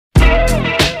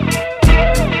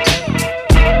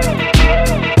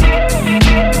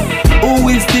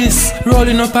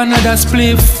rolling up another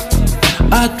spliff.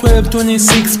 At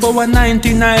 12:26, power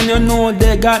 99, you know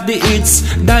they got the hits.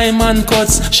 Diamond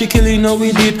cuts, she killing her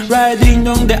with it. Riding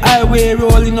down the highway,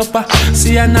 rolling up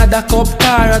see another cop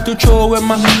car to throw with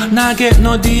my. Nah get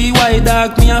no DY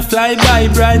dog, me a fly by.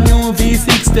 Brand new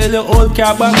V6, tell the old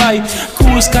car bye bye.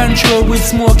 Cruise control with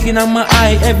smoking on my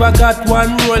eye. Ever got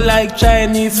one roll like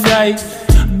Chinese fry.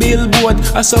 Billboard,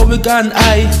 I saw we gone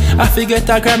high. I forget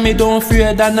a Grammy, don't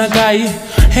fear than a guy.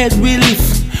 Head we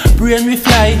lift, brain we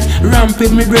fly. Ramp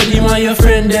with me bread, you and your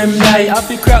friend them die. I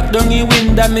fi crack down the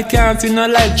window, me can't see no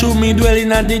light. Through me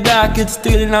dwelling at the dark, it's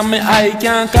still in my eye.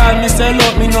 Can't call me sell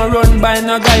out, me no run by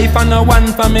no guy. If I no one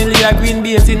family, a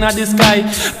Greenbase in the sky.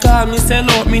 Call me sell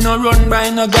out, me no run by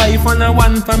no guy. If I no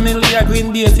one family, a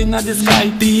Greenbase in the sky.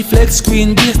 D-Flex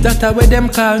Greenbase, that's where them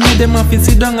call me. Them a fi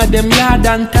sit down at them yard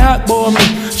and talk about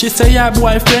me. She say your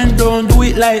boyfriend don't do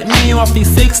it like me. You have to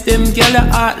sex them, girl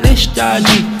your heartless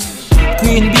chargy.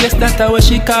 Greenbase, that's what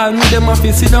she call me. Them have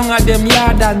to sit down at them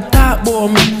yard and talk about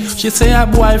me. She say her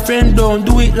boyfriend don't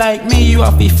do it like me. You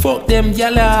have to fuck them,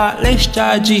 girl your heartless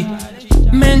chargy.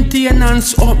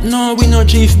 Maintenance up, no we no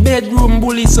drift. Bedroom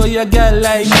bully, so your girl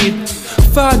like it.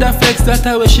 Father flex, that's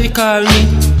what she call me.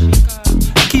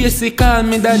 Casey call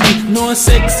me daddy. No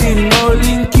sexing, no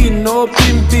linking, no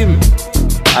pimping.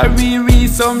 I re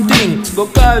something. Go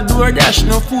call DoorDash,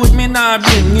 no food me nah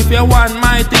bring. If you want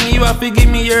my thing, you have to give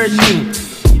me your thing.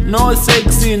 No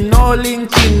sexing, no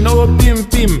linking, no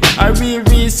pimping. I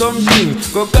re something.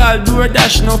 Go call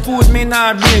DoorDash, no food me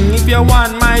nah bring. If you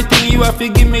want my thing, you have to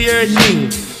give me your thing.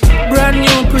 Brand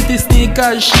new pretty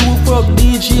sneakers, shoe fuck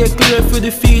D.G.B clear for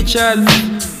the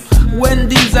features. When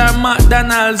these are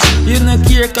McDonald's, you no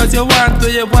care cause you want to,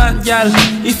 you want y'all.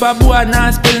 If a boy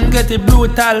not spell him get it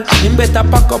brutal, him better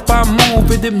pack up and move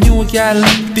with the new girl.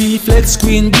 D-Flex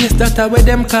Greenbase, that's where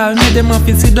them call me. Them have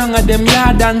to sit down at them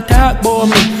yard and talk about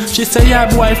me. She say your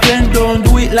boyfriend don't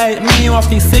do it like me. You have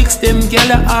to sex them, girl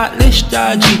your heartless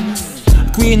chargy.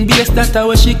 Greenbase, that's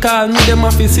what she call me. Them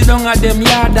have to sit down at them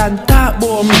yard and talk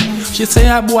about me. She say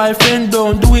her boyfriend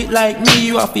don't do it like me.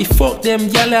 You have to fuck them,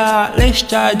 girl your heartless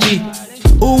chargy.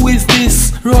 Who is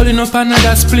this? Rolling up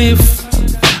another spliff.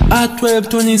 At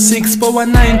 12:26, power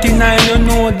 99, you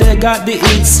know they got the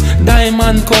hits.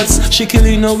 Diamond cuts, she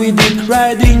killing her with it.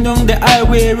 Riding down the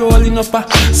highway, rolling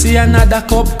up see another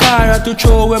cop car to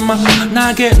throw with my.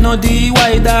 Nah get no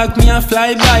DY dog, me a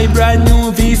fly by. Brand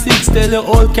new V6, tell the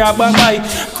old car bye bye.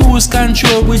 Cruise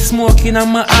control with smoking on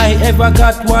my eye. Ever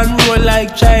got one roll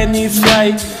like Chinese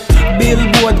fry.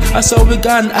 Billboard, I saw we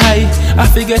gone high. I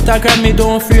forget a Grammy,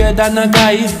 don't fear than a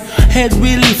guy. Head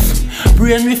we lift,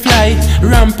 brain we fly.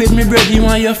 Ramp with me bread, you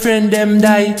and your friend them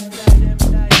die.